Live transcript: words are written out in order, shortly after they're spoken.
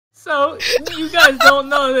So, you guys don't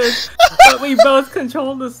know this, but we both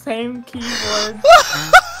control the same keyboard.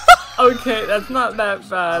 Okay, that's not that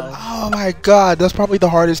bad. Oh my god, that's probably the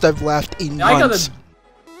hardest I've laughed in months.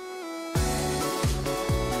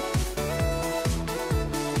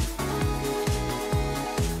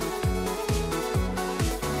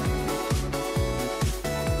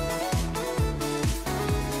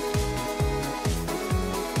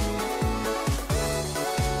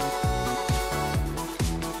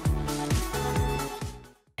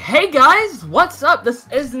 Hey guys, what's up? This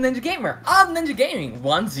is the Ninja Gamer of Ninja Gaming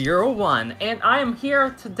 101, and I am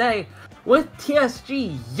here today with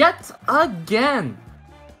TSG yet again.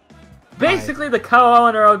 Basically the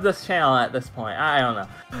co-owner of this channel at this point. I don't know.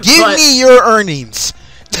 Give me your earnings.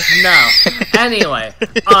 No. Anyway,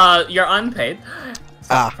 you're unpaid.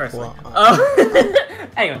 So, well,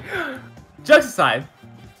 anyway, jokes aside,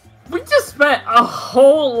 we just spent a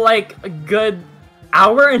whole a good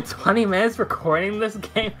hour and 20 minutes recording this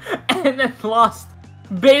game and then lost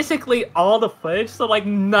basically all the footage, so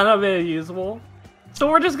none of it is usable. So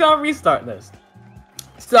we're just gonna restart this.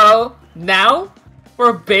 So now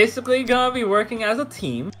we're basically gonna be working as a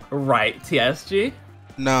team, right, TSG?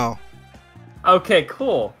 No. Okay,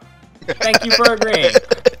 cool. Thank you for agreeing.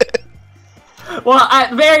 Well,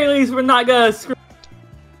 at very least, we're not gonna screw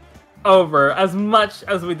over as much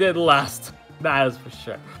as we did last. That is for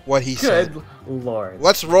sure. What he said. Good lord.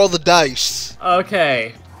 Let's roll the dice.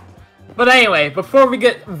 Okay. But anyway, before we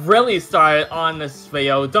get really started on this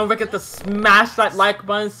video, don't forget to smash that like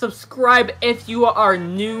button, subscribe if you are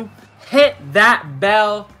new, hit that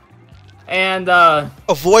bell, and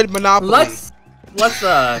avoid Monopoly. Let's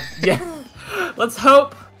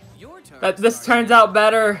hope that this turns out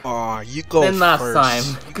better you go than last first. time.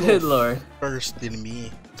 Good lord. First than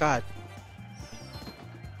me. God.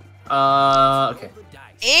 Okay.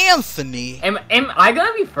 Anthony! Am I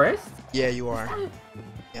gonna be first? Yeah, you are.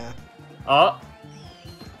 Yeah. Oh.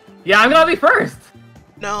 Yeah, I'm gonna be first!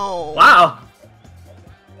 No! Wow!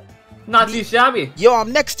 Not too shabby. Yo,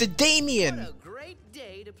 I'm next to Damien!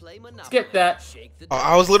 Skip that. Oh,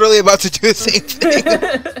 I was literally about to do the same thing.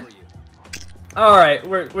 Alright,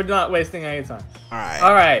 we're not wasting any time. Alright.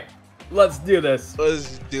 Alright, let's do this.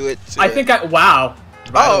 Let's do it. Wow.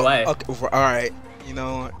 By the way. Okay, alright. You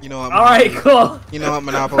know what? Alright, cool. You know what,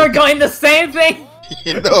 Monopoly? We're going the same thing.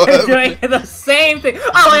 You know We're doing the same thing.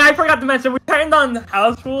 Oh, and I forgot to mention, we turned on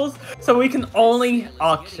house rules, so we can only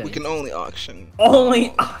auction. We can only auction.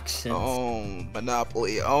 Only auctions. Oh,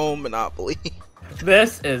 Monopoly. Oh, Monopoly.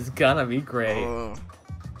 This is gonna be great.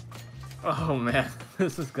 Oh man,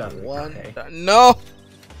 this is gonna be great. No!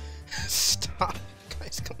 Stop.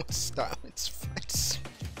 Guys, come on, stop. It's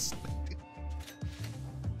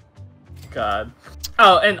God.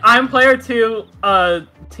 Oh, and I'm player 2,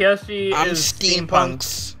 TSG I'm is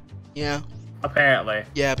Steampunks. Yeah. Apparently.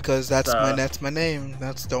 Yeah, because that's my name.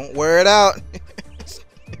 Don't wear it out.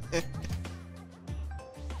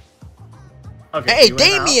 Okay, hey,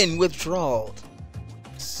 Damien withdrawal.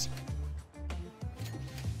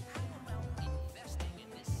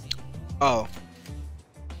 Oh.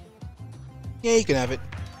 Yeah, you can have it.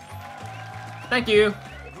 Thank you.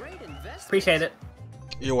 Appreciate it.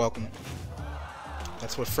 You're welcome.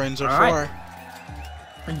 That's what friends are for.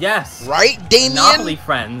 Yes. Right, Damien? Monopoly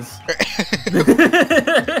friends.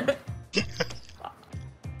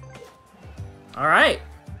 Alright.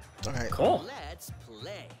 Alright. Cool.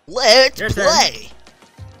 Let's Your play.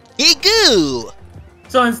 Hey, goo.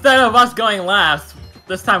 So instead of us going last,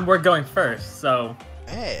 this time we're going first, so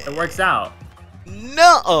hey. It works out.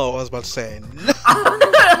 No. Oh, I was about to say no.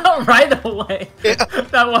 Right away. Yeah.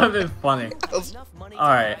 That would have been funny.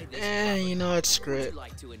 Alright. You know it's script.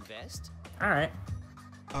 Alright.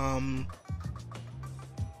 $1.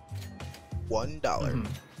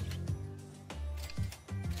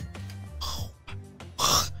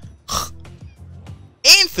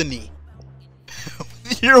 Anthony,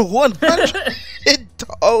 you're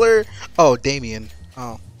 $100. Oh, Damien.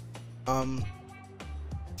 Oh,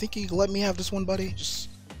 think you can let me have this one, buddy? Just...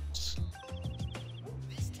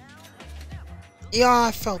 Yeah,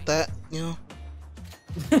 I felt that. You know.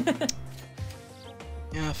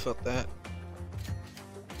 Yeah, I felt that.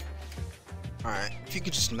 Alright, if you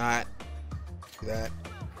could just not do that.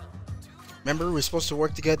 Remember, we're supposed to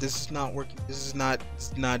work together. This is not working. This is not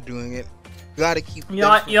doing it. You gotta keep. You know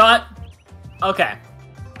what? You know what? Okay.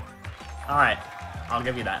 Alright. I'll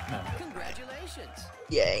give you that. No. Congratulations.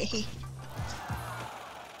 Yay.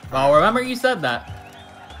 Well, remember you said that.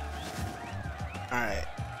 Alright.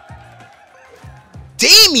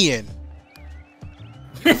 Damien!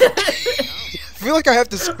 feel like I have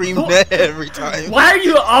to scream that every time. Why are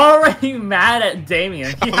you already mad at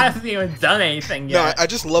Damien? He hasn't even done anything yet. No, I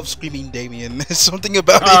just love screaming Damien. There's something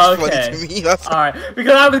about it funny to me. That's Alright,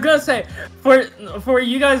 because I was gonna say, for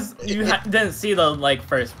you guys, you didn't see the, like,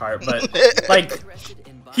 first part, but, like,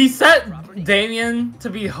 he set Damien to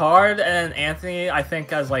be hard and Anthony, I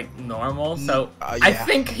think, as, like, normal, so yeah. I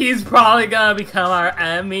think he's probably gonna become our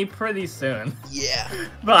enemy pretty soon. Yeah.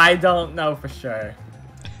 But I don't know for sure.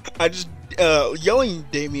 I just, yelling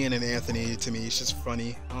Damien and Anthony to me is just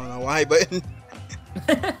funny. I don't know why, but...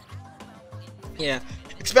 yeah.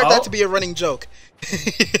 Expect that to be a running joke.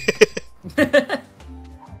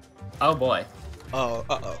 Oh boy. Oh,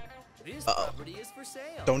 uh-oh. This Uh-oh. property is for sale.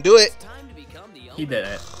 Don't do it. It's time to become the He owner. did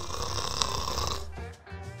it.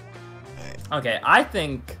 Okay, I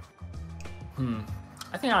think...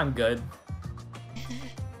 I think I'm good.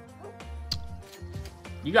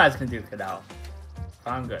 You guys can duke it out.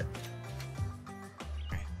 I'm good.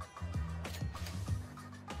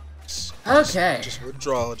 Okay. Just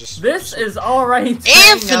withdraw. Just This is already turning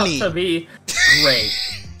Anthony! out to be great.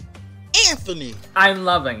 Anthony. I'm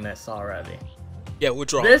loving this already. Yeah,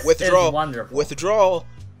 withdraw. This withdraw. is wonderful. Withdraw.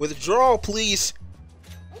 Withdraw, please.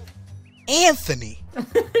 Anthony.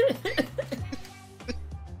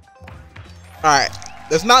 Alright.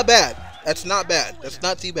 That's not bad. That's not bad. That's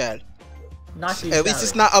not too bad. Not too At least bad.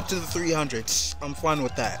 it's not up to the 300s. I'm fine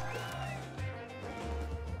with that.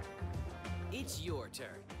 It's your turn.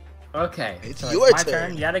 Okay, It's so your my turn.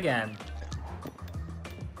 turn yet again.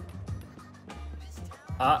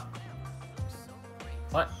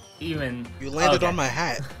 What even? You landed Okay. on my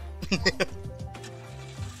hat.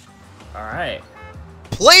 Alright.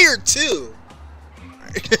 Player 2.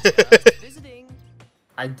 Visiting.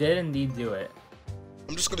 I did indeed do it.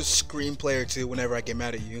 I'm just gonna scream player 2 whenever I get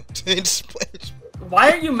mad at you. Just play-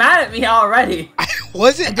 Why are you mad at me already? I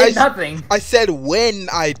wasn't. I did nothing. I said when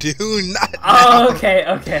I do, not Oh, now. okay,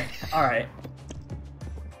 okay. Alright.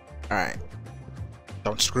 Alright.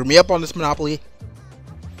 Don't screw me up on this Monopoly.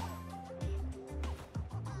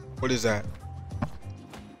 What is that?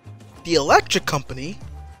 The Electric Company?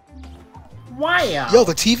 Wow. Yo,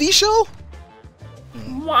 the TV show?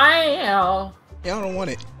 Wow. Yeah, I don't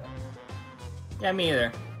want it. Yeah, me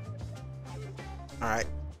either. Alright.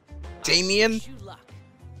 Damien, Wish you luck.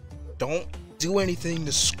 don't do anything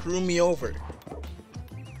to screw me over.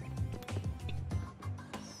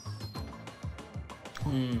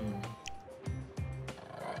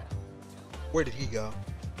 Where did he go?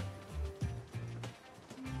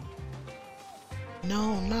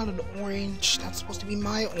 No, not an orange. That's supposed to be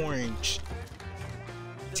my orange.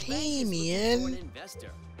 The bank is looking for an Damien. investor.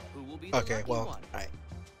 Who will be the Okay, lucky well, one? alright.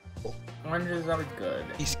 Oranges are good.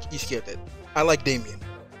 He skipped it. I like Damien.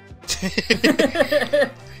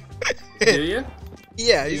 Do you?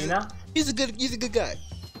 Yeah, Do you know? he's a good guy.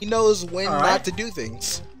 He knows when All not right. to do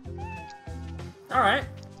things. Alright.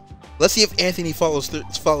 Let's see if Anthony follows suit.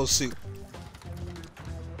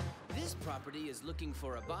 This property is looking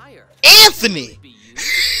for a buyer. Anthony! Be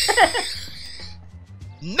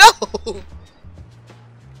you? No!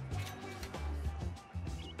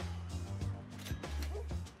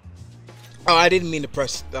 Oh, I didn't mean to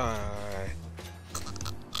press.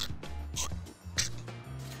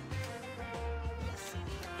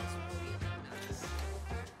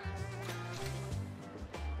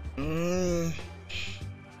 Mm,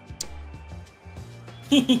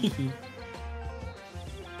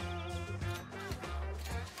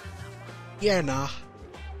 yeah, nah.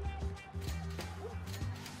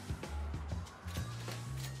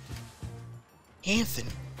 Anthony.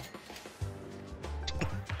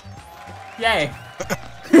 Yay.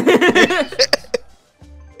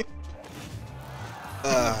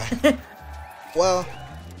 Well,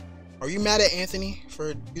 are you mad at Anthony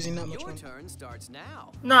for using that much Your money? turn starts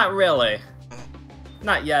now. Not really.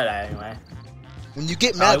 Not yet, anyway. When you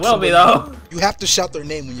get I mad, at will be, somebody, though. you have to shout their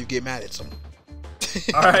name when you get mad at someone.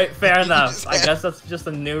 Alright, fair You enough. just I have- guess that's just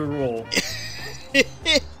a new rule.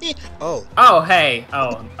 Oh, Oh, hey.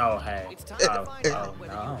 Oh, hey. It's time to Oh, find out oh,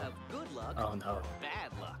 whether no. you have good luck Oh, no. or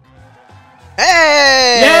bad luck.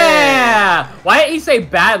 hey! Yeah! Why didn't he say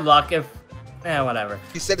bad luck if... whatever.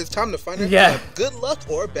 He said it's time to find out if Yeah. you have good luck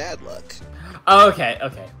or bad luck. Oh, okay,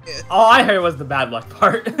 okay. Yeah. All I heard was the bad luck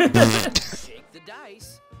part. Shake the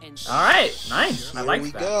dice and Alright, nice. I Here like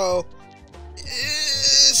we that. go.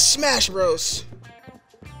 Smash Bros.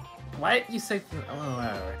 Why did you say... Oh,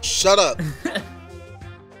 whatever. Shut up.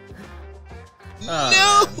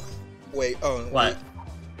 Oh, No. Wait. Oh. What? wait.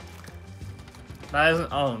 That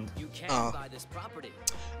isn't owned. you can Oh. buy this property.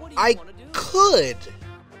 What do you I want to do? could,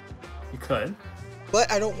 You could.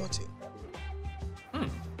 but I don't want to.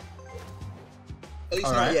 At least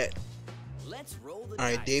All not right. yet. Let's roll the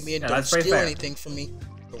Alright, dice. Damien, Yeah, don't that's pretty steal fair. anything from me.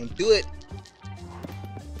 Don't do it.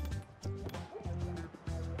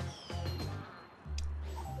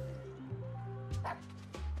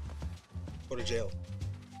 Go to jail.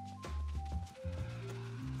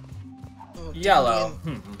 Oh, Yellow.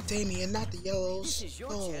 Damien, not the yellows. This is your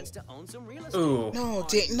No. chance to own some real estate. Ooh. No,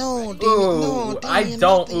 Damien, no, Ooh. I Damien,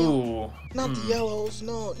 don't. Not the, Ooh. not the yellows.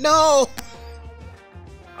 No, no.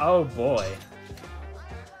 Oh boy.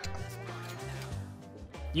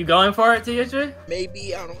 You going for it, TSG?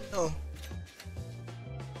 Maybe, I don't know.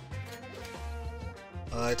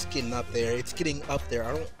 It's getting up there. It's getting up there.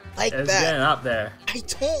 I don't like It's that. getting up there. I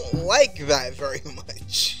don't like that very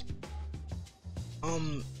much.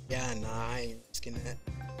 Yeah, nah, I ain't risking that.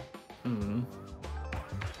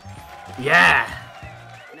 Yeah.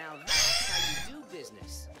 Now that's how you do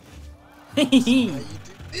business. How you do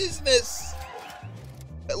business?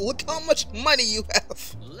 Look how much money you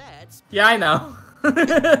have. Let's Yeah, I know.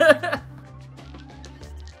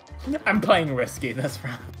 I'm playing risky this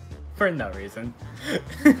round for no reason.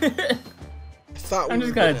 I thought we I'm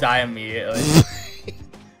just were gonna die immediately.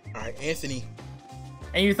 Alright, Anthony.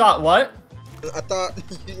 And you thought what? I thought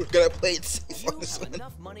you were gonna play it safe you on this have one.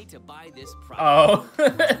 enough money to buy this property. Oh.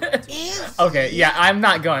 Anthony. Okay, yeah, I'm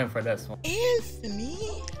not going for this one. Anthony.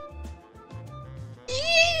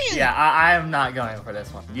 Yeah, I am not going for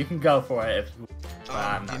this one. You can go for it if you. But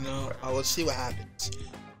I'm not. You going know, for it. let's see what happens.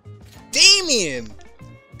 Damien!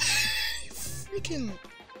 Freaking.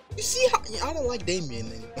 You see how. I don't like Damien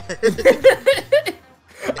anymore.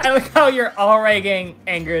 I like how you're already getting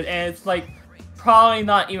angered, and it's like probably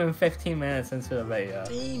not even 15 minutes into the video.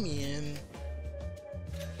 Damien.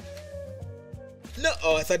 No,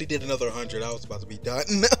 oh, I thought he did another 100. I was about to be done.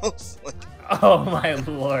 I was like, Oh my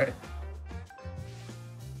lord.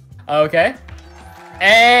 Okay.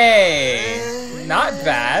 Hey, not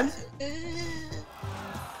bad.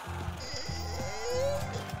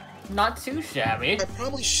 Not too shabby. I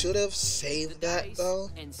probably should have saved that Dice though.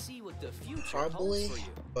 and see what the future Probably, holds for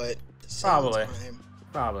you. but at the same Probably. time,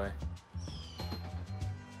 Probably.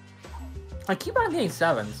 I keep on getting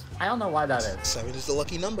sevens. I don't know why that is. 7 is the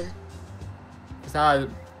lucky number. It's not.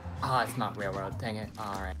 Oh, it's not railroad. Dang it.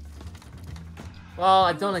 Alright. Well,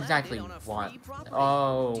 I don't exactly want.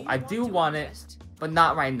 Oh, I do want it, but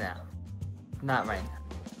not right now. Not right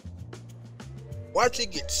now. Watch it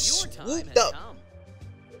get Your time swooped has up. come.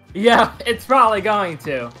 Yeah, it's probably going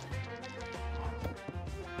to.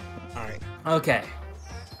 Alright. Okay.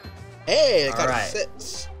 Hey, I got Alright. a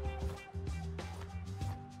 6.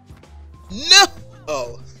 No!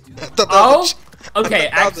 Oh. I thought that Oh? was Okay,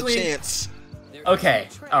 that was a actually. chance. There Okay,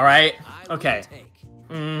 is a trade alright, I will okay. take.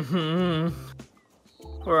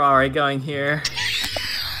 We're already going here.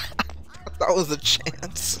 That was a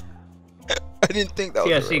chance. I didn't think that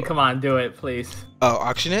was TSG, real. come on, do it, please. Oh,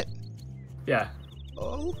 auction it? Yeah,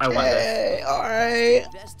 Okay. I want this. Alright.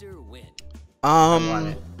 Investor win. I want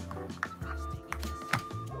it.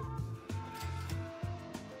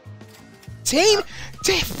 Team.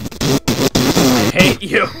 I hate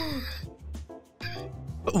you.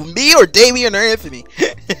 Me or Damien or Anthony?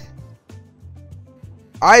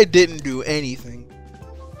 I didn't do anything.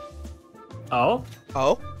 Oh,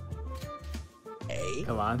 Oh. Hey.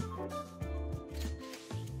 come on.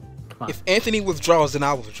 Come on. If Anthony withdraws, then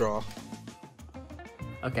I'll withdraw.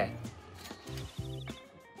 Okay.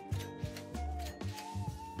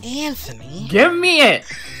 Anthony? Give me it.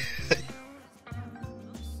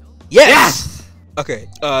 Yes! Yes. Okay,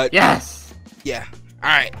 Yes. yeah.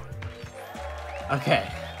 Alright. Okay.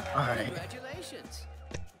 All right. Congratulations.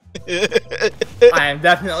 I am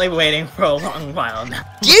definitely waiting for a long while now.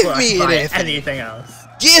 Give before I me it, buy Anthony. anything else.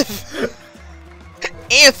 Give!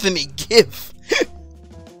 Anthony, give!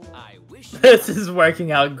 I wish This is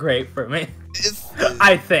working out great for me. It's,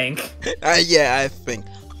 I think. yeah, I think.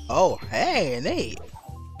 Oh, hey, an 8.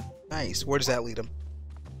 Nice. Where does that lead him?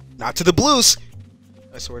 Not to the Blues!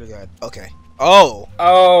 I swear to God. Okay. Oh!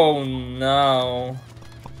 Oh no.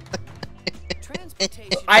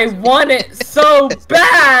 transportation. I want it so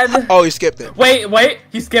bad. Oh, he skipped it. Wait,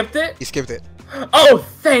 he skipped it? He skipped it. Oh,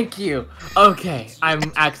 thank you. Okay,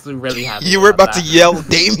 I'm actually really happy. You were about to that. yell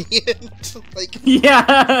Damien. Like,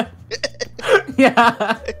 Yeah.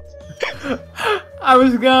 Yeah. I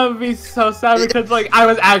was gonna be so sad because like I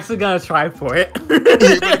was actually gonna try for it.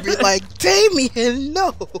 you're gonna be like, Damien,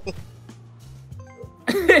 no!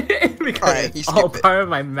 Because Alright, he it's all skipped it. part of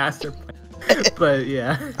my master plan. But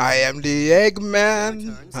yeah. I am the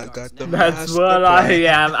Eggman. I got the That's master what I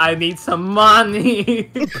plan. am. I need some money.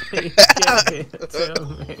 Please give it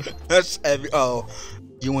to me. That's every. Oh,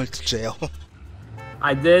 you went to jail.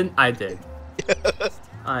 I did.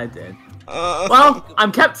 I did. Uh, Well,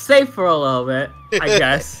 I'm kept safe for a little bit, I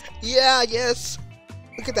guess. yeah, I guess.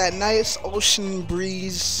 Look at that nice ocean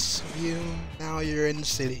breeze view. Now you're in the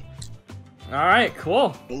city. Alright,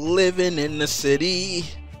 cool. Living in the city.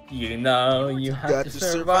 You know you have Got to to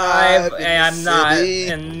survive, survive in and I'm the not, city.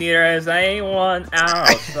 and neither is anyone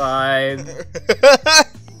outside.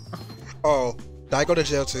 Oh, did I go to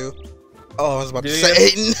jail too? Oh, I was about Do to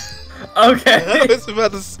you? say. Okay. I was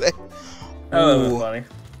about to say. That was Ooh. funny.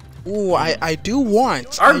 Ooh, I do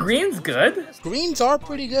want. Are greens good? Greens are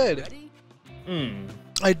pretty good. Hmm.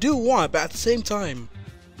 I do want, but at the same time.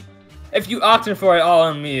 If you opted for it all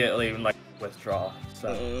immediately, like, withdraw.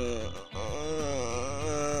 So.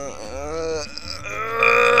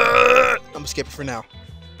 I'm gonna skip it for now.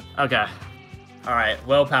 Okay. Alright,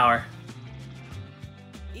 willpower.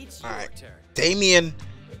 It's your Alright. turn. Damien.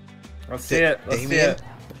 Let's see it. Let's see Damien.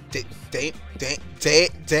 it.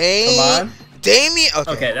 Come on. Damien.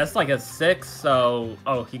 Okay. Okay, that's like a 6, so...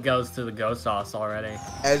 Oh, he goes to the ghost sauce already.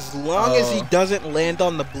 As long as he Oh. doesn't land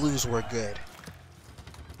on the blues, we're good.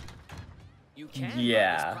 You can run this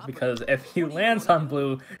Yeah, property. because if he What do you lands wanna on do?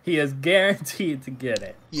 blue, he is guaranteed to get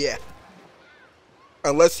it. Yeah.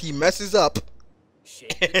 Unless he messes up.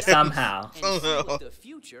 Shake the dice Somehow. and see Somehow. what the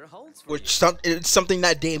future holds for Which you. it's something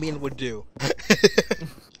that Damien would do.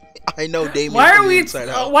 I know Damien Why from are the we inside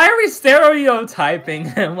out. why are we stereotyping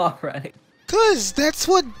him already? Cause that's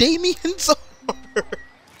what Damiens are.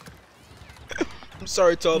 I'm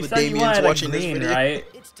sorry to all You the said you Damiens wanted a watching this green, video. right?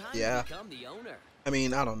 It's time Yeah. to become the owner. I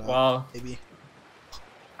mean, I don't know. Well, Maybe.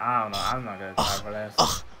 I don't know. I'm not gonna try for this.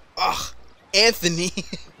 Ugh, Anthony.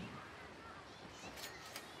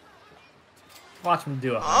 Watch him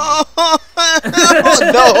do it. Oh,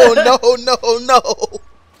 no.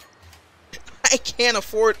 I can't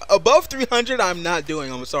afford above 300. I'm not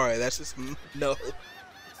doing. I'm sorry. That's just no.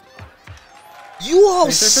 You all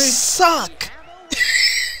 333? suck,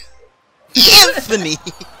 Anthony.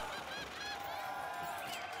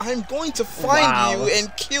 I'm going to find Wow. you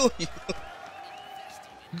and kill you.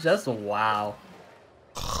 Just wow.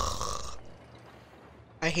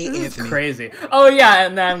 I hate This is Anthony. crazy. Oh yeah,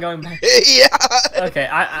 and then I'm going back. Yeah. Okay,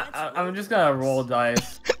 I'm just gonna roll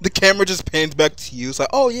dice. The camera just pans back to you. It's like,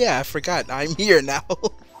 oh yeah, I forgot. I'm here now.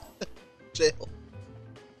 Jail.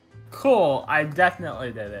 Cool. I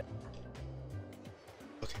definitely did it.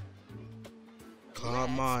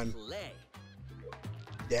 Come on. Play.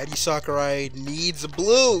 Daddy Sakurai needs a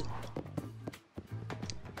blue.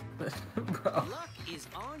 Bro. Luck is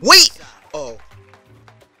on your Wait! side. Oh.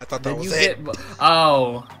 I thought that Then was you it. get.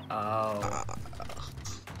 Oh.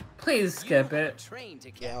 Please skip it. Train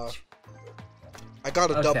to catch. Yeah. I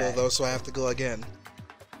got a Okay. double though, so I have to go again.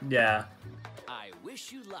 Yeah. I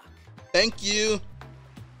wish you luck. Thank you.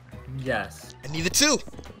 Yes. I need a 2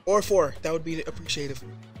 or 4. That would be appreciative.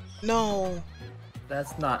 No.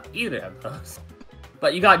 That's not either of those.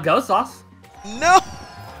 But you got ghost sauce No.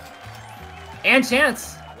 and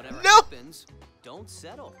chance. Whatever No. happens, don't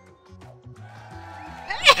settle.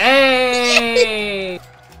 Hey.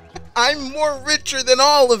 I'm more richer than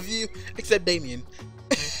all of you, except Damien.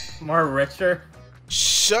 More richer.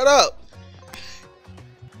 Shut up.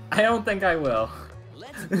 I don't think I will.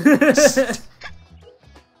 Let's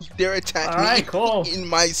You dare attack All me right, cool. in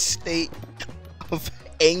my state of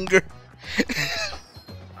anger.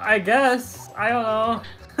 I guess. I don't know.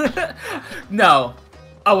 No.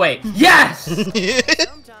 Oh wait. Yes.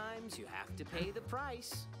 sometimes you have to pay the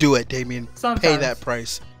price. Do it, Damien. Pay Sometimes. that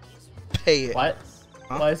price. Pay it. What?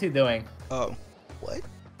 Huh? What is he doing? Oh. What?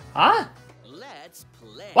 Huh? Let's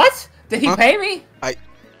play. What? Did he Huh? pay me? I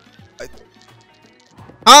I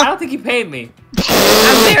Huh? don't think he paid me.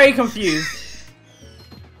 I'm very confused.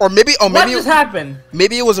 Or maybe What just happened?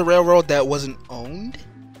 maybe it was a railroad that wasn't owned?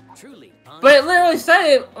 Truly. But it literally said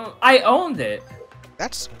it. I owned it.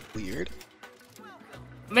 That's weird.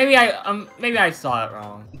 Maybe I saw it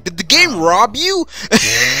wrong. Did the game rob you?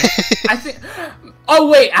 I think. Oh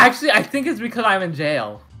wait, actually, I think it's because I'm in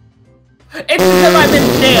jail. It's because I'm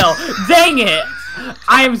in jail. Dang it!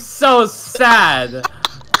 I'm so sad.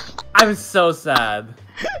 I'm so sad.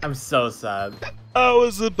 I'm so sad. I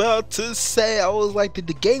was about to say, I was like, did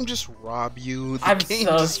the game just rob you? The I'm game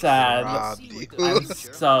so just sad. robbed See you. what the I'm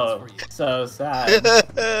future so holds for you. so sad.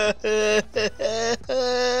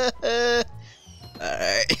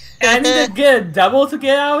 Alright. And I need to get a double to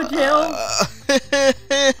get out of jail.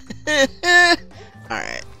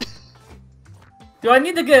 Alright. Do I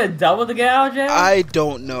need to get a double to get out of jail? I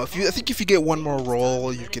don't know. I think if you get one more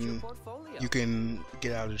roll, you Manage your can portfolio.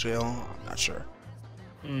 get out of jail. I'm not sure.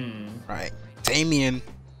 Hmm. Alright. Damien.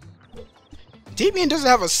 Damien doesn't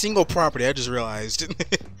have a single property, I just realized.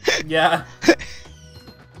 Yeah.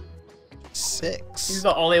 6. He's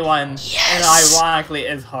the only one. Yes! And ironically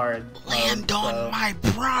is hard. Land so. on my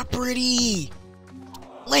property!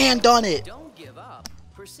 Land on it! Don't give up.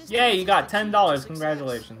 Persistence Yay, you got is the key to $10. success.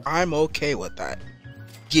 Congratulations. I'm okay with that.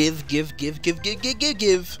 Give.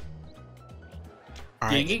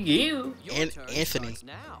 Alright, You. Your And turn Anthony. starts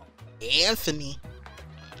now. Anthony.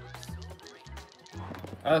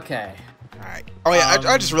 Okay. Alright. Oh yeah, I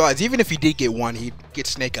just Um, realized, even if he did get 1, he'd get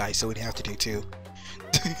Snake Eyes, so he'd have to do 2.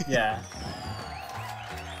 Yeah.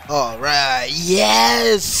 Alright,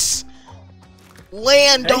 yes!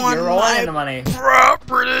 Land Hey, on you're rolling my into money.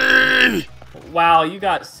 property! Wow, you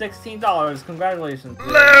got $16. Congratulations. dude.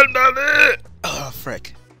 Land on it! Oh,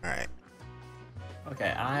 frick. Alright. Okay,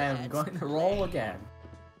 I am going to roll again.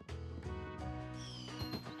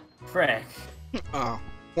 Frick. Oh.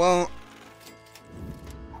 Well.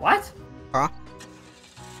 What? Huh?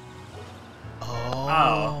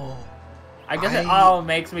 Oh. I guess it I- all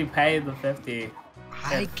makes me pay the 50.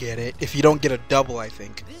 I get it. If you don't get a double, I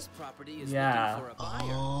think. This property is Yeah. looking for a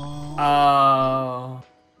buyer. Oh. Oh.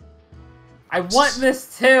 I want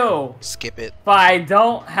this too, Skip it. but I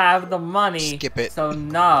don't have the money. Skip it. So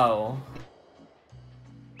no.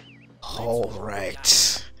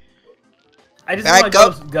 Alright. I just Back want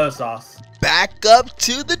up. go sauce. Back up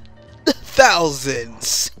to the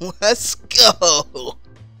thousands. Let's go.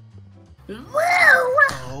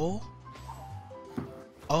 Oh.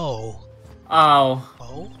 Oh. Oh,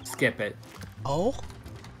 Oh. skip it. Oh.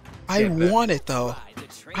 I Skip it. want it though. Ride the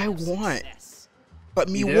train I of want. success. But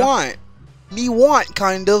me You do? want. Me want,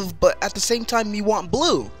 kind of, but at the same time, me want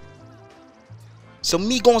blue. So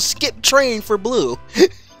me gonna skip train for blue.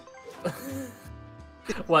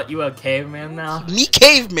 What, you a caveman now? Me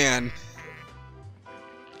caveman.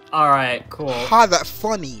 Alright, cool. Ha, that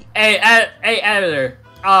funny. Hey, hey, editor.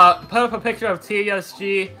 Put up a picture of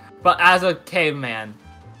TSG, but as a caveman.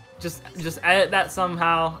 Just edit that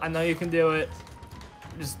somehow. I know you can do it.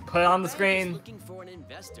 Just put it on the Bank is screen. looking for an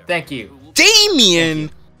investor Thank you. who will-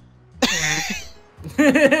 Damien.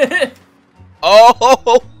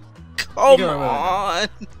 Oh, come You can remove on.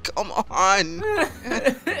 Come on.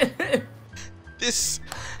 This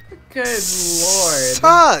Good lord.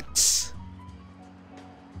 sucks.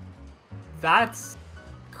 That's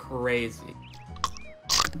crazy.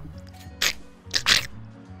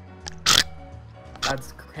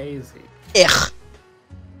 That's crazy. Ugh.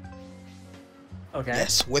 Okay.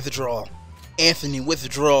 Yes, withdrawal. Anthony,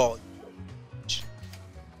 withdrawal.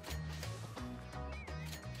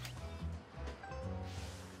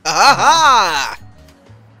 Aha!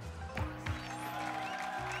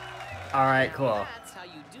 Alright, cool. That's how you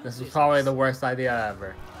do This is business. probably the worst idea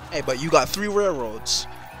ever. Hey, but you got 3 railroads.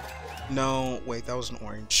 No, wait, that was an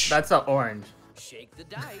orange. That's an orange. Shake the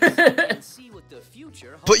dice and see what the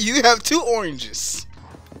future holds. But you have 2 oranges.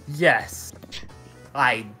 Yes.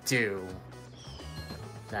 I do.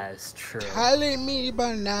 That is true. Calling me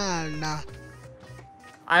banana.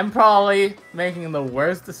 I'm probably making the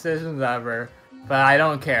worst decisions ever, but I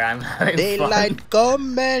don't care. I'm having fun. Daylight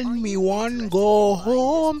come and me one go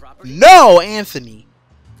home. No, Anthony.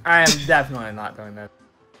 I am definitely not doing this.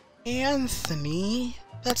 Anthony,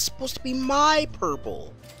 that's supposed to be my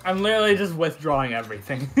purple. I'm literally just withdrawing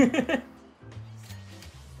everything.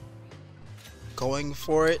 Going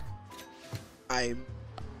for it. I'm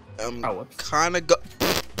Oh, whoops. kind of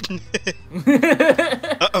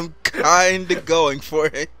I'm kind of going for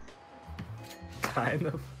it. Kind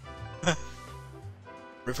of.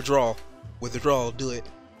 Withdrawal. Withdrawal. Do it.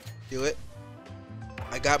 Do it.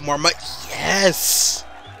 I got more money. Yes.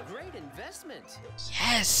 Great investment.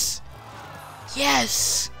 Yes.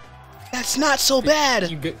 Yes. That's not so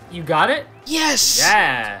bad. You got it? Yes.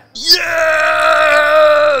 Yeah.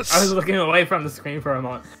 Yes. I was looking away from the screen for a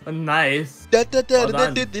moment. But nice. Da, da, da, Well da,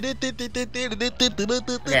 done. da, da, da, da, da, da, da, da,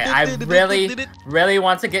 da, Okay, I really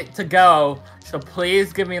want to get to go. So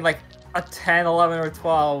please give me like a 10, 11, or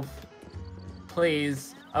 12.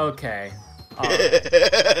 Please. Okay. I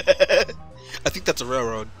think that's a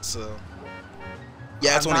railroad, so.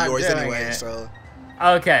 Yeah, it's I'm one of not yours doing anyway, it. so.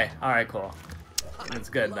 Okay. Alright, cool. It's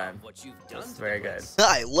good Love then. what you've done It's to very the good. place.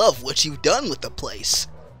 I love what you've done with the place.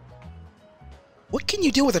 What can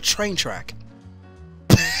you do with a train track?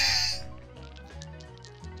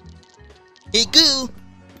 Hey, goo.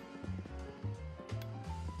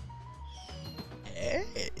 Hey.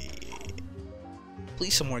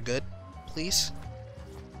 Please, somewhere good. Please.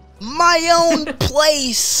 My own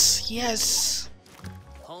place. Yes.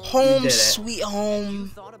 Home, did it. sweet home.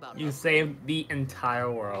 Thought about You saved the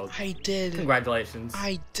entire world. I did. Congratulations.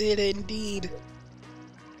 I did indeed.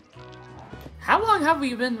 How long have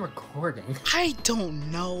we been recording? I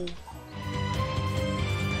don't know.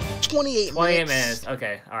 28 minutes.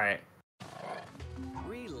 Okay, alright.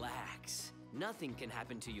 Relax. Nothing can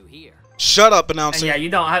happen to you here. Shut up, And announcer. yeah, you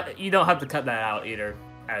don't have to cut that out either,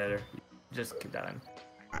 editor. Just keep that in.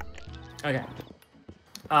 Okay.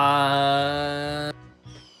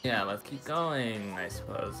 Yeah, let's keep going, I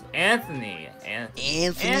suppose. Anthony.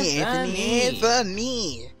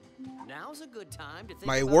 Now's a good time to think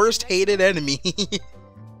My about worst your next hated move. enemy.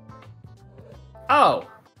 Oh,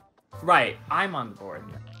 right. I'm on board.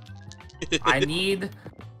 I need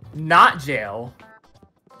not jail.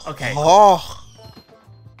 Okay. Oh.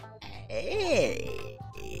 Hey.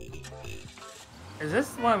 Is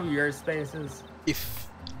this one of your spaces? If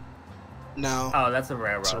no. Oh, that's a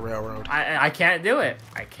railroad. It's a railroad. I can't do it.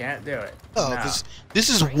 I can't do it. Oh, No. this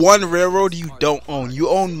is one railroad you don't own. You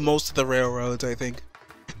own most of the railroads, I think.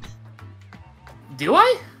 Do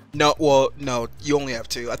I? No, well, no. You only have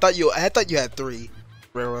 2. I thought you had 3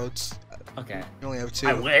 railroads. Okay. You only have 2.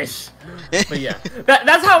 I wish. But yeah,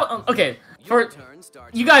 that's how. Okay. Your For turn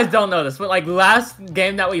starts you guys don't know this, but like last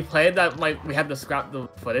game that we played, that like we had to scrap the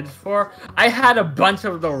footage for, I had a bunch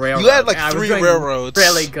of the railroads. You had like and I was 3 doing railroads.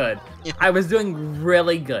 Really good. Yeah. I was doing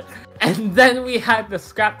really good, and then we had to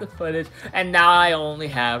scrap the footage, and now I only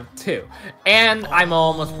have 2, and I'm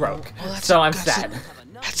almost broke. Oh, that's So a- I'm that's a- sad.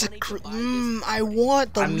 That's a I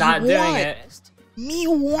want them. I'm not doing it. Me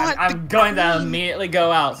want I'm going to immediately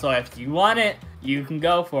go out. So if you want it, you can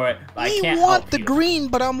go for it. But I Me can't want help the you. green,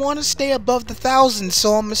 but I want to stay above the 1,000,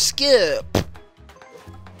 so I'm a skip.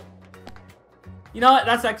 You know what?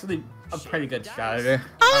 That's actually a pretty good strategy.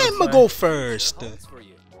 I'm gonna go first. Holds for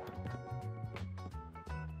you.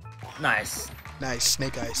 Nice. Nice,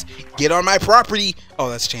 Snake Eyes. Get on my property. Oh,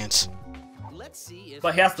 that's Chance. Let's see if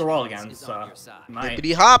But he has to roll chance again, is on so your side. might.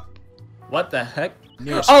 Hippity hop. What the heck?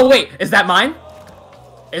 Nearest. Oh wait, is that mine?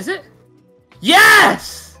 Is it?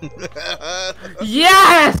 Yes!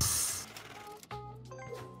 Yes!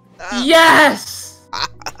 Yes!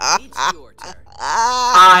 It's your turn.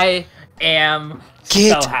 I am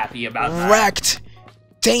Get so happy about that. wrecked,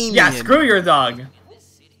 Damien. Yeah, screw your dog.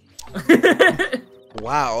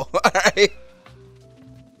 Wow. Alright.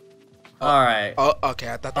 Alright. Oh, okay.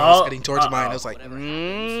 I thought that was Oh, heading towards mine. I uh-oh. was like, Whatever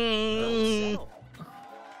mm. So,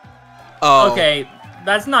 Oh. Okay,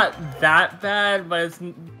 that's not that bad, but it's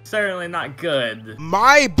certainly not good.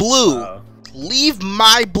 My blue. Oh. Leave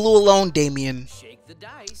my blue alone, Damien. shake the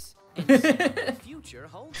dice and see what the future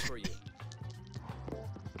holds for you.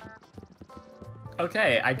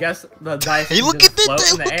 Okay, I guess the dice Hey, can look just at the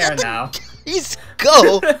float in look the air at the now. He's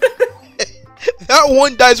go. That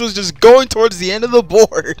one dice was just going towards the end of the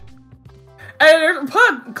board. And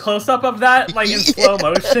put a close up of that, like in slow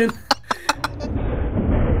motion.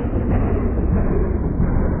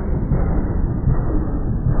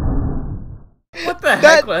 What the heck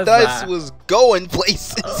That was dice that? was going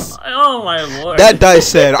places. Oh my lord. That dice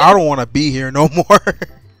said, "I don't want to be here no more."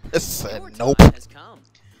 It said, Your "Nope." time has come.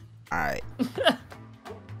 All right.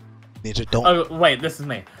 Ninja, don't. Oh wait, this is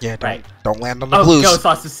me. Yeah, don't. right. Don't land on the Oh, blues. Ghost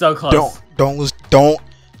Sauce is so close. Don't lose. Don't.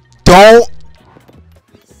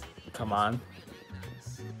 Come on.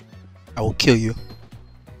 I will kill you. Okay.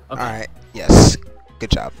 All right. Yes. Good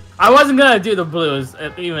job. I wasn't gonna do the blues,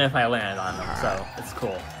 even if I landed on them, so it's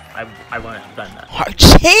cool. I wouldn't have done that.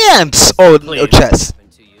 Chance. Oh, no Please. chess.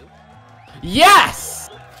 Happened to you. Yes!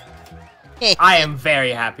 I am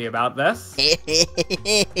very happy about this.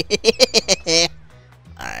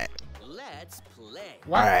 Alright. Let's play.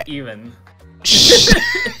 What Alright. even?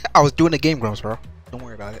 I was doing the game grumps, bro. Don't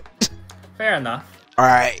worry about it. Fair enough.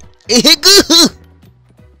 Alright. Please.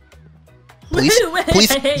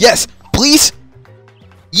 Please. Yes. Please.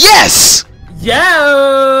 Yes!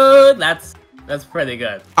 Yo! That's pretty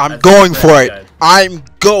good. I'm That's going pretty for it. good. I'm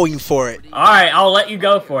going for it. Alright, I'll let you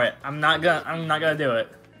go for it. I'm not gonna do it.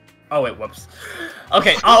 Oh wait, whoops.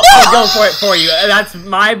 Okay, I'll go for it for you. That's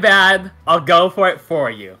my bad. I'll go for it for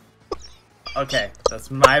you. Okay, that's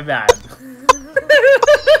my bad.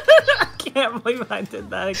 I can't believe I did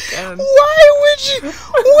that again. Why would you?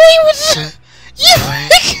 Why would you?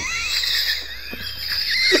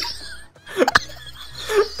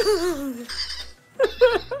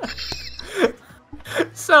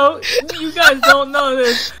 So, you guys don't know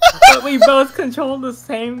this, but we both control the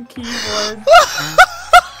same keyboard.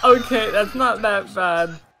 Okay, that's not that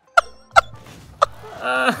bad.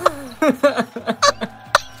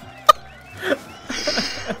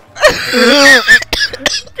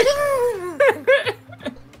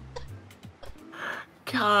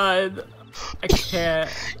 God, I can't.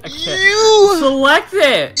 You. Select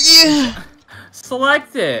it. Yeah.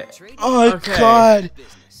 Select it. Oh Okay. God.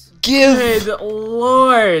 Business. Good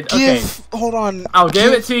lord. Okay. Hold on. I'll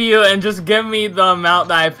give it to you and just give me the amount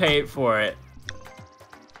that I paid for it.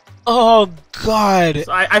 Oh god.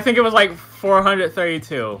 So I think it was like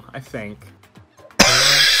 432, I think.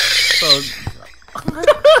 So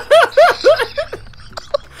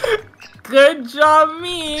good job,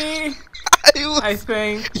 me. I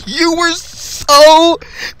think you were so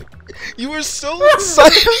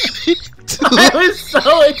excited. I was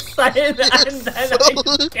so excited, and then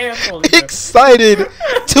I canceled you. Excited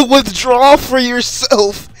to withdraw for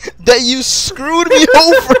yourself that you screwed me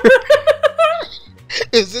over.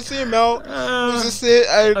 Is this the amount? Is this it?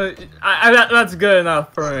 That's good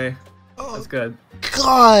enough for me. That's good.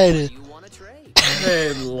 God. You want to trade?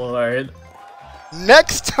 Good lord.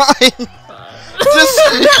 Next time, just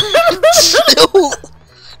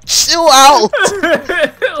chill out.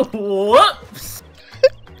 Whoops.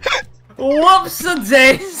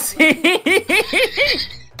 Whoops-a-daisy.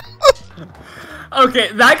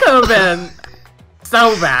 Okay, that could have been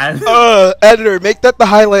so bad. Editor, make that the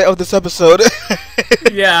highlight of this episode.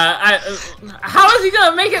 Yeah, how is he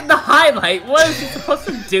gonna make it the highlight? What is he supposed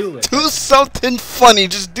to do with it? Do something funny.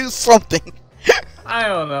 Just do something. I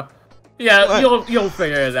don't know. Yeah, you'll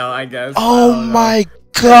figure it out, I guess. Oh my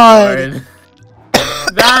god.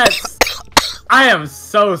 That's... I am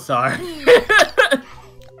so sorry.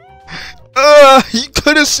 You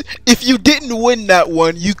could have... If you didn't win that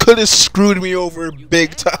one, you could have screwed me over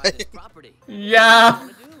big time. Yeah,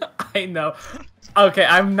 I know. Okay,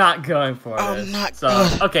 I'm not going for it. I'm not... So,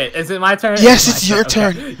 okay, is it my turn? Yes, it's your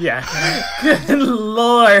turn. Okay. Yeah. Good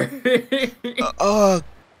lord. Oh,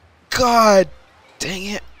 god. Dang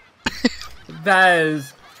it. That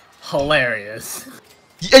is hilarious.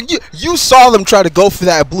 And you saw them try to go for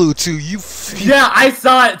that blue, too. Yeah, I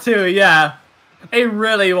saw it, too, yeah. They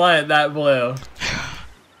really wanted that blue.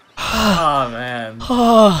 Oh, man.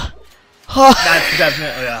 That's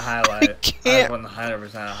definitely a highlight. I can't.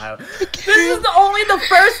 100% a highlight. This is only the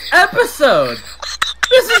first episode.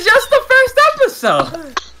 This is just the first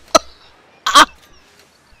episode.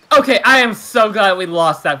 Okay, I am so glad we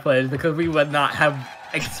lost that footage because we would not have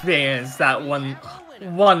experienced that one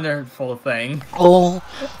wonderful thing. Oh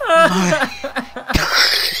my.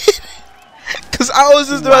 Because I was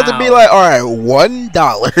just about to be like, alright,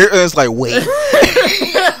 $1. And it's like, wait.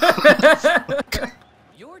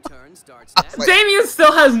 Your turn starts now. Like, Damien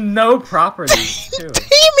still has no properties, too.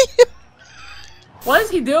 Damien! What is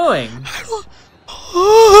he doing?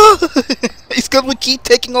 He's gonna keep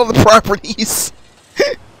taking all the properties.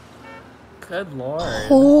 Good lord.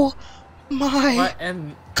 Oh my What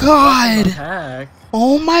in god. the heck?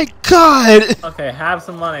 Oh my god. Okay, have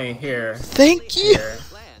some money here. Thank you. Here.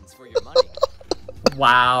 Plans for your money. I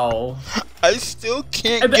Wow. still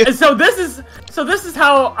can't get... So this is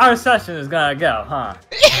how our session is gonna go, huh?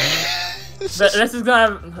 This is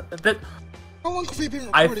gonna... How long have we been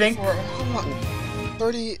recording I think... for? How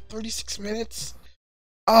long? 36 minutes?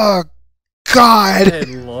 Oh, God. Good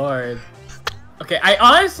lord. Okay, I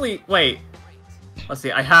honestly... Wait. Let's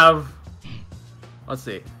see, I have... Let's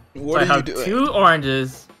see. What I are you have doing? 2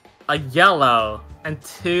 oranges, a yellow, and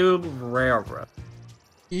 2 railroad.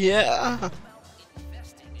 Yeah.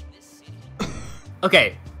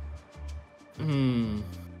 Okay. Ow!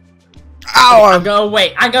 I'm gonna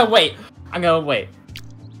wait. I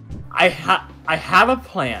have a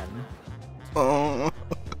plan. Oh.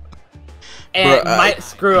 And Bruh, it might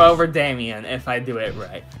screw over Damien if I do it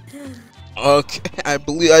right. Okay,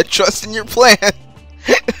 I trust in your plan.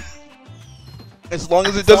 As long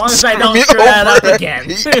as it doesn't screw me screw that up over again.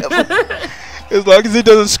 Yeah. As long as it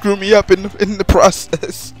doesn't screw me up in the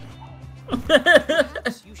process.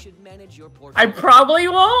 You should manage your I portfolio. probably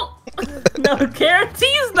won't. No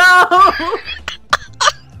guarantees, though.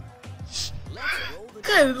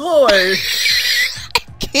 Good lord.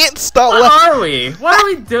 Can't stop What laughing. are we? What are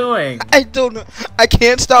we doing? I don't know. I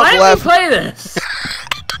can't stop Why did we laughing. play this?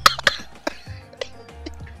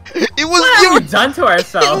 It was What have your. we done to It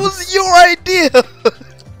ourselves? was your idea.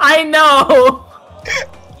 I know.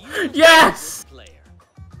 Yes.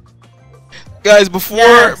 Guys, before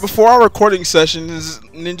Yes. our recording session,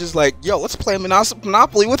 Ninja's like, "Yo, let's play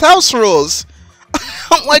Monopoly with house rules."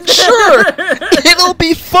 I'm like, "Sure, it'll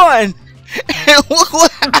be fun." And look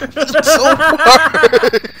what happened so far.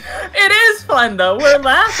 It is fun though. We're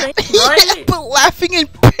laughing, right? Yeah, but laughing in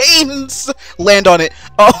pain and land on it.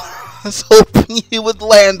 Oh, I was hoping you would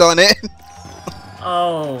land on it.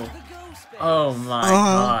 Oh. Oh my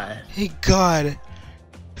god. Hey God.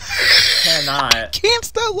 Cannot. Can't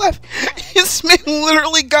stop laughing. This man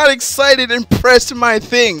literally got excited and pressed my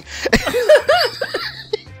thing.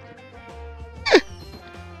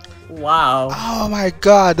 Wow. Oh my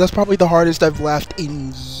god, that's probably the hardest I've laughed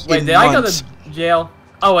in Wait, did I go to jail?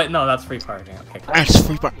 Oh wait, no, that's free parking. Okay, cool. That's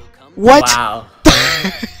free What? Wow.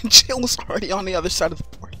 Jail was already on the other side of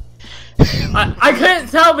the board. I couldn't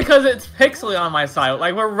tell because it's pixely on my side.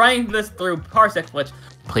 Like, we're running this through Parsec, which...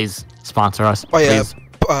 Please sponsor us. Oh yeah, please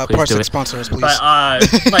Parsec sponsor us, please. But,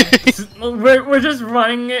 like, we're just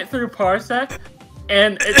running it through Parsec,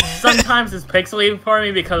 and it sometimes it's pixely for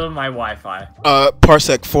me because of my Wi-Fi.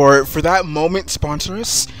 Parsec, for that moment, sponsor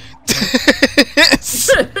us.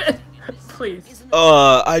 Please.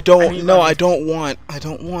 I don't want,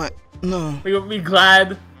 no. We would be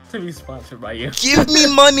glad to be sponsored by you. Give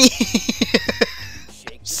me money!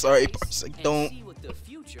 Sorry, Parsec, don't.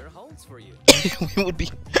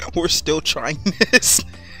 We're still trying this.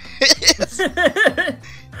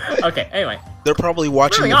 Okay, anyway. They're probably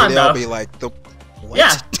watching the video and be like, what?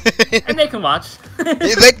 Yeah, and they can watch.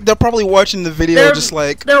 They're probably watching the video just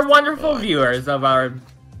like... They're wonderful viewers of our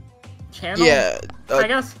channel, yeah, I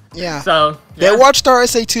guess. Yeah. So, yeah. They watched our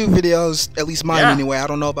SA2 videos, at least mine anyway. I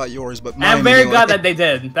don't know about yours, but mine I'm very anyway. glad that they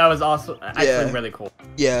did. That was also actually really cool.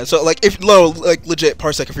 Yeah, so like like legit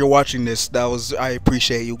Parsec, if you're watching this, I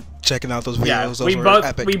appreciate you checking out those videos. Yeah, those were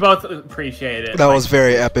epic. We both appreciate it. That was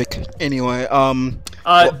very epic. Anyway, do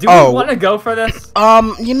we want to go for this?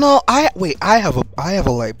 You know, I have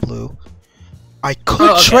a light blue. I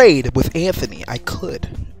could trade with Anthony. I could.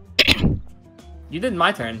 You did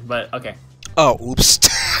my turn, but okay. Oh, oops.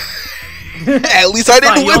 At least I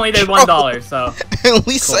didn't withdraw. You only did $1, so. At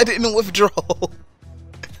least I didn't withdraw.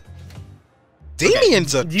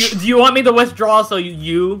 Damien's a... Do you want me to withdraw so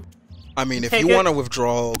you... I mean, if you want to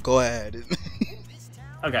withdraw, go ahead.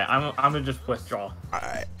 Okay, I'm gonna just withdraw.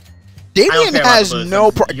 Alright. Damien has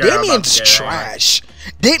no... Damien's trash.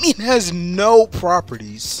 Damien has no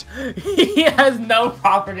properties. He has no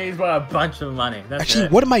properties but a bunch of money. That's Actually,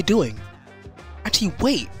 what am I doing? Actually,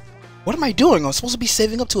 wait. What am I doing? I'm supposed to be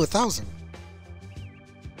saving up to 1,000.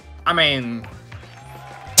 I mean...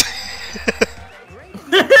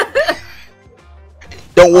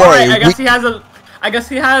 Don't worry. Right, I guess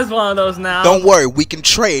he has one of those now. Don't worry. We can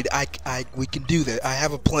trade. We can do that. I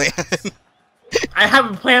have a plan. I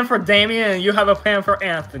have a plan for Damien, and you have a plan for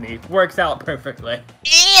Anthony. Works out perfectly.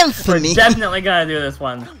 Anthony! We're definitely gonna do this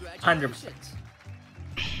one. 100%.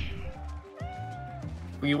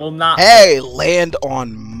 We will not... Hey, land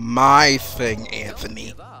on my thing,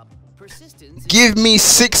 Anthony. Give me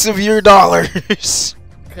 6 of your dollars.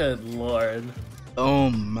 Good lord.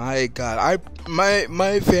 Oh my god.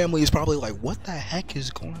 My family is probably like, what the heck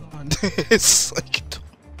is going on? It's like...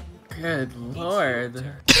 Good lord.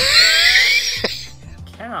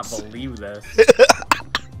 Cannot believe this.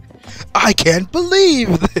 I can't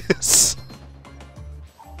believe this.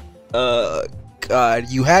 God,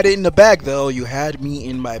 you had it in the bag though. You had me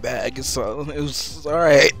in my bag, so it was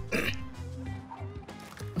alright.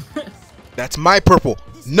 That's my purple.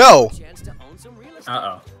 No!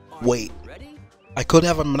 Uh-oh. Wait. I could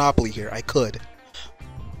have a monopoly here. I could.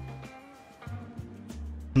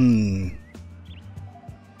 I'm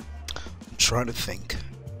trying to think.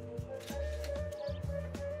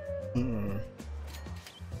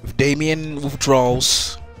 If Damien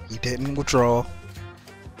withdraws, he didn't withdraw.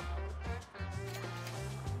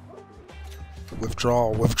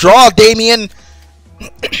 Withdraw, Damien!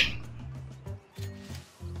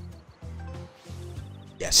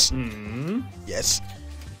 Yes. Yes.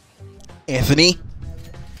 Anthony?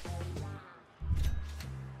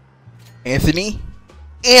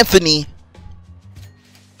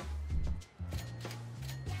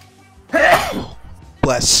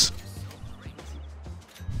 Bless.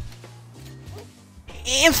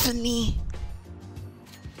 Anthony!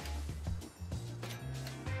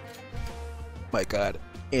 My god.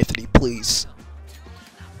 Anthony, please.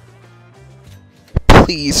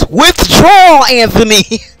 Please withdraw, Anthony!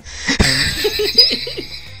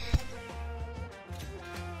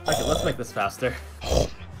 Okay, let's make this faster.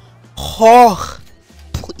 Oh,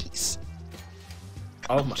 please.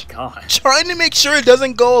 Oh my god. Trying to make sure it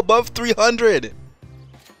doesn't go above 300.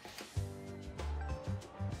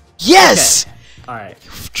 Yes! Okay. Alright.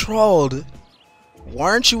 You withdrawed. Why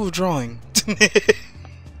aren't you withdrawing?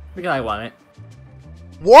 Because I want it.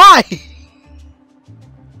 Why?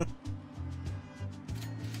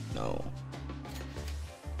 No.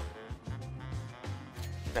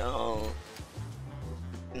 No.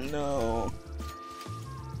 No.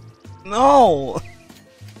 No.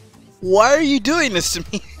 Why are you doing this to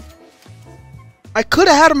me? I could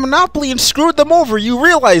have had a monopoly and screwed them over. You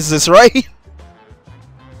realize this, right?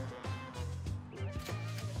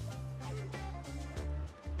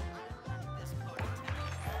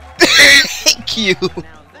 Thank you.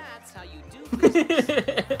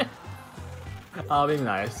 I'll be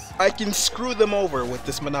nice. I can screw them over with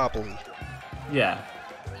this Monopoly. Yeah.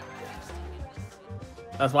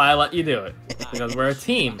 That's why I let you do it. Because we're a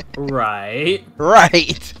team, right?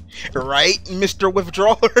 Right. Right, Mr.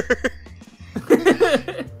 Withdrawer?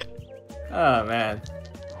 Oh, man.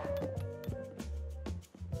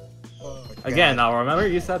 Oh, Again, I'll remember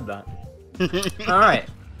you said that. Alright.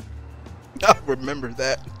 I'll remember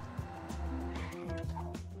that.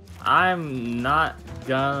 I'm not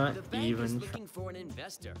gonna The bank is even try. looking for an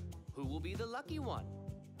investor. Who will be the lucky one?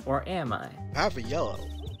 Or am I? I have a yellow.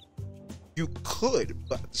 You could,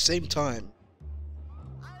 but at the same time.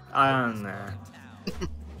 I don't know.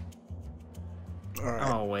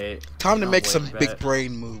 Alright. Oh, wait. Time to I'll make wait, some big bet.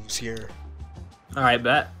 brain moves here. Alright,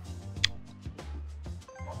 bet.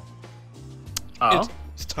 Oh?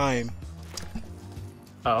 It's time.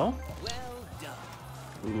 Oh? Well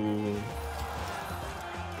done. Ooh.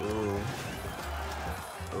 Ooh.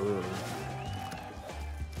 Ooh.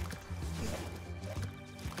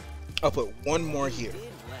 I'll put one more here. Did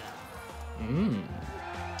well. Mmm.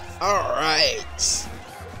 Alright.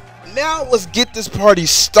 Now let's get this party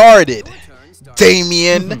started. Your turn starts.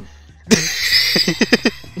 Damien.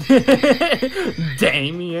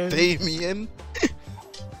 Damien. Damien.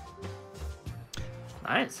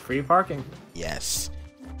 Nice, free parking. Yes.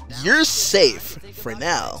 Now You're it's safe time to think for about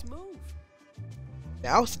now. the next move.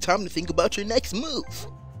 Now it's time to think about your next move.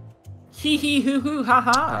 Hee hee hoo hoo ha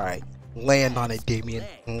ha. Alright. Land on it, Damien.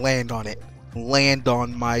 Land on it. Land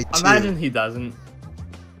on my two. Imagine he doesn't.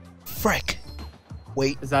 Frick.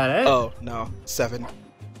 Wait. Is that it? Oh, no. 7.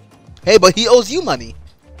 Hey, but he owes you money.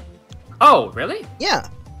 Oh, really? Yeah.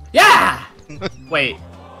 Yeah! Wait.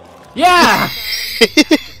 Yeah!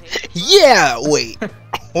 Yeah, wait.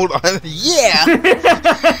 Hold on. Yeah.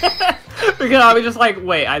 Because I'll be just like,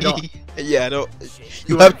 wait, I don't. Yeah, no.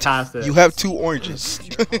 You went past it. You have 2 oranges.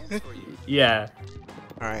 Yeah.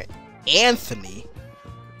 Alright. Anthony.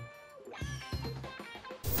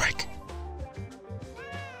 Frick.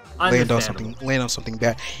 Land on something. Land on something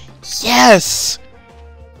bad. Yes!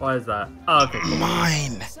 What is that? Oh, okay. Cool.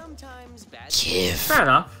 Mine. Sometimes bad Give. Fair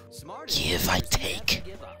enough. smart Give, I investors never take.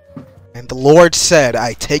 give up. And the Lord said,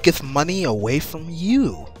 I taketh money away from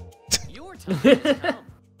you. Your time has come.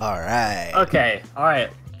 Alright. Okay, alright.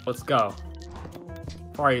 Let's go.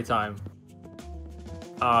 Party time.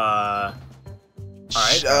 Alright.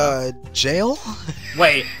 Jail?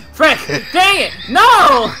 Wait. Frick! Dang it!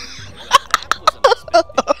 No!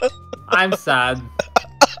 I'm sad.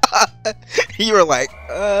 You were like,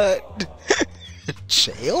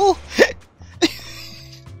 jail?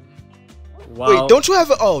 Well, Wait, don't you have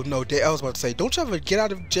a, oh no, I was about to say, don't you have a get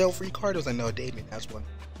out of jail free card? I was like, no, Damien has one.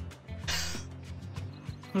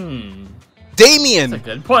 Damien! That's a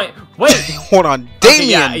good point. Wait! Hold on, Okay,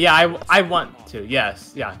 Damien! yeah, I want to.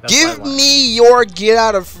 Yes, yeah. That's what I Give want. me your get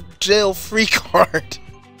out of jail free card.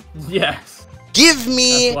 Yes. Give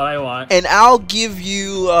me, That's what I want. and I'll give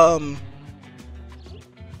you,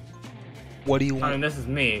 what do you want? I mean, this is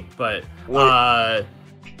me, but What?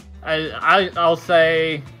 I'll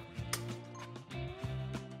say.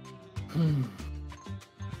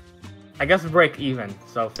 I guess break even,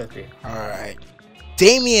 so 50. Alright.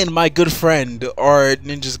 Damien, my good friend, or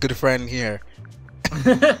Ninja's good friend here.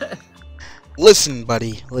 Listen,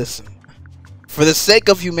 buddy, listen. For the sake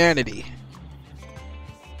of humanity,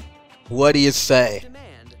 what do you say?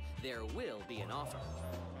 Demand, there will be an offer.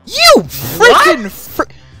 You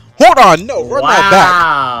freaking Hold on, no, run that back.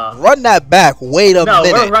 Wow. Run that back. Wait a No,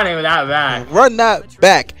 minute. we're running with that back. Run that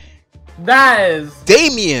back. That is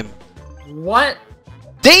Damien. what?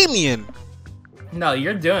 Damien, No,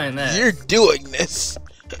 you're doing this. you're doing this.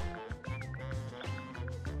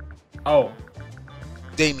 Oh,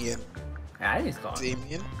 Damien. yeah, he's gone.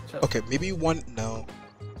 Damien. Chill. Okay, maybe one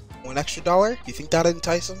extra dollar? You think that'd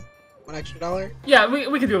entice him? $1 extra? Yeah,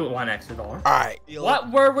 we could do it $1 extra. Alright.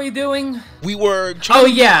 What were we doing? We were trying Oh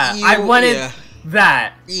yeah, I wanted yeah.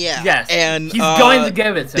 that. Yeah. Yes. And he's going to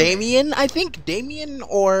give it to me. Damien, I think Damien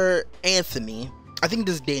or Anthony. I think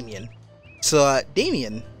this is Damien. So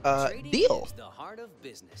Damien, Trading deal. is the heart of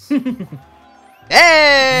business.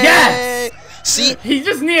 Hey! Yes! See, He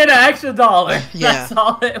just needed an extra $1. Yeah. That's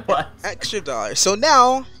all it was. extra dollar. So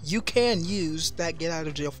now you can use that get out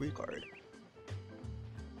of jail free card.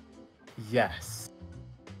 Yes.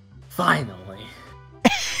 Finally.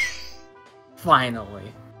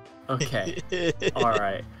 Finally. Okay.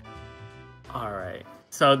 Alright. Alright.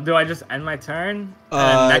 So do I just end my turn?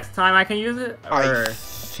 And next time I can use it? I Or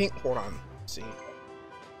think. Hold on. Let's see.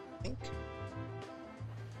 I think.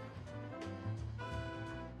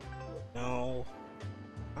 No.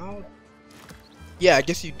 Yeah, I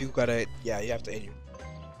guess you do gotta. Yeah, you have to end your.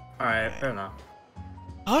 Alright, fair enough.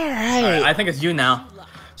 Alright. Alright, I think it's you now.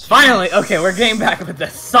 Finally! Okay, we're getting back with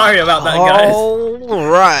this. Sorry about that, guys.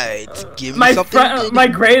 Alright. Give me something good. My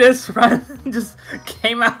greatest friend just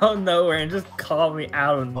came out of nowhere and just called me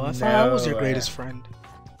out of nowhere. I thought I was your greatest friend.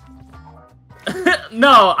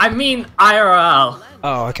 No, I mean IRL.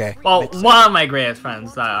 Oh, okay. Well, one of my greatest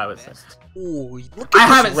friends, I would say. Ooh, look at I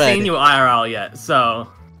haven't red. seen you IRL yet, so...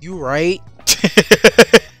 You right?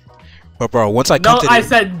 But bro, once I come no, to I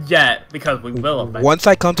said yet, because we will eventually. Once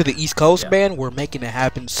I come to the East Coast, man, we're making it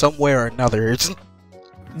happen somewhere or another.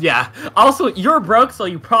 Yeah. Also, you're broke, so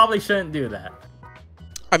you probably shouldn't do that.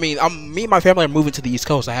 I mean, me and my family are moving to the East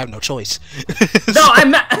Coast. I have no choice. No, I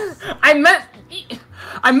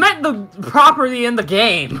meant the property in the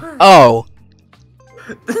game. Oh.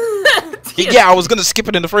 Yeah, I was gonna skip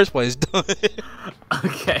it in the first place.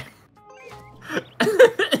 Okay.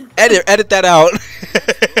 Edit that out.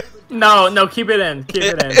 No, keep it in. Keep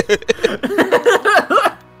it in.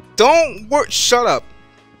 Don't worry. Shut up.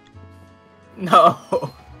 No.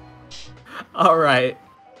 Alright.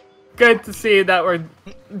 Good to see that we're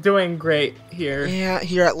doing great here. Yeah,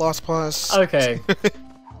 here at Lost Plus. Okay.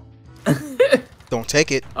 Don't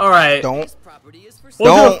take it. Alright. Don't.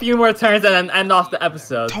 We'll do a few more turns and then end off the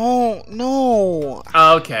episode. Don't. No.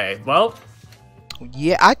 Okay, well.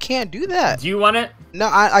 Yeah, I can't do that. Do you want it? No,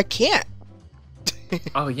 I can't.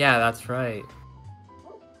 Oh, yeah, that's right.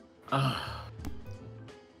 I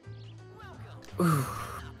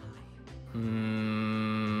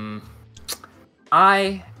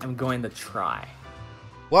am going to try.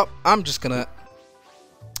 Well, I'm just gonna.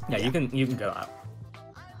 Yeah, you can go out.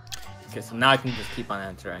 Okay, so now I can just keep on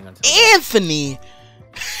entering until Anthony.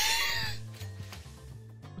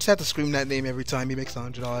 Just have to scream that name every time he makes a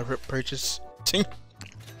 $100 purchase.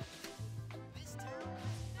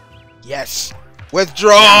 Yes.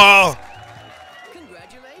 Withdraw.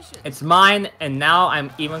 it's mine, and now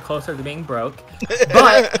I'm even closer to being broke.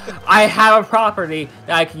 But I have a property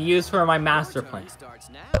that I can use for my master plan.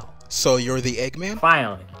 So you're the Eggman?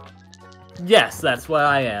 Finally. Yes, that's what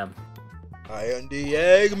I am. I am the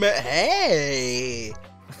Eggman. Hey.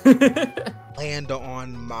 Land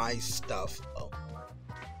on my stuff.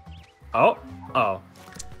 Oh. Oh.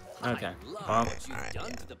 Okay. Well, right, yeah.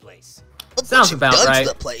 sounds about right.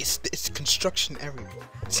 The place. It's construction everywhere.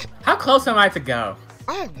 How close am I to go?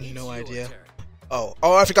 I have no idea. Oh,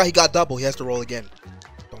 I forgot he got double. He has to roll again.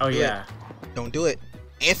 Don't do yeah. It. Don't do it.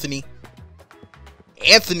 Anthony.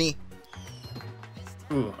 Anthony.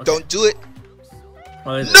 Ooh, okay. Don't do it.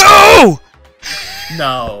 What is No! it?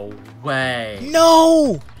 No way.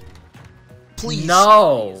 No! Please.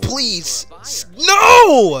 No. Please.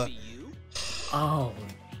 No! Oh.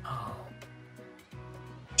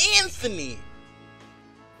 Anthony.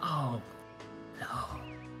 Oh. No.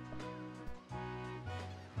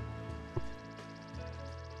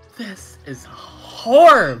 This is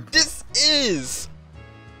horrible. This is.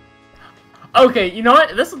 Okay, you know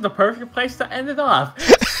what? This is the perfect place to end it off.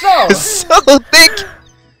 So,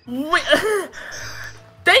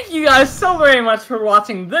 thank you guys so very much for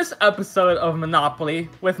watching this episode of Monopoly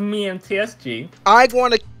with me and TSG. I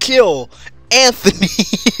want to kill Anthony.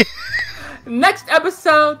 Next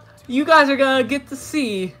episode, you guys are gonna get to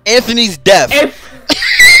see Anthony's death.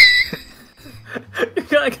 You're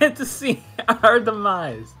gonna get to see our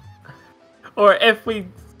demise. Or if we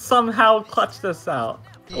somehow clutch this out.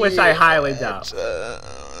 Which I highly doubt.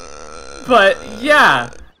 But yeah.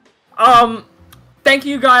 Thank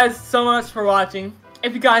you guys so much for watching.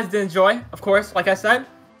 If you guys did enjoy, of course, like I said,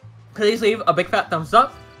 please leave a big fat thumbs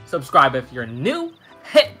up. Subscribe if you're new.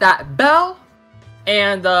 Hit that bell.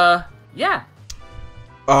 And yeah.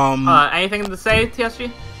 Anything to say,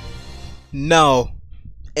 TSG? No.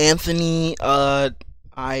 Anthony,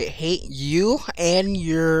 I hate you and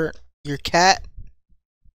your cat.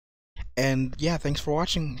 And yeah, thanks for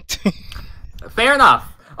watching. Fair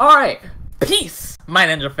enough. Alright. Peace, my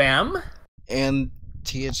ninja fam. And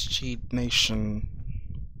TSG Nation.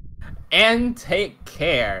 And take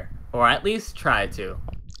care. Or at least try to.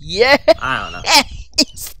 Yeah. I don't know.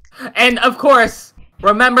 And of course,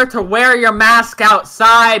 remember to wear your mask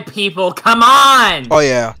outside, people. Come on. Oh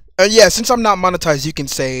yeah. Yeah, since I'm not monetized, you can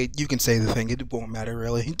say the thing. It won't matter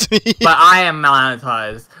really. But I am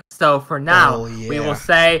monetized. So for now, we will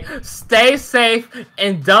say, stay safe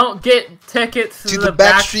and don't get tickets to the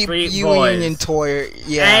Backstreet Reunion Boys. tour.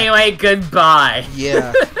 Yeah. Anyway, goodbye.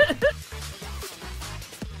 Yeah.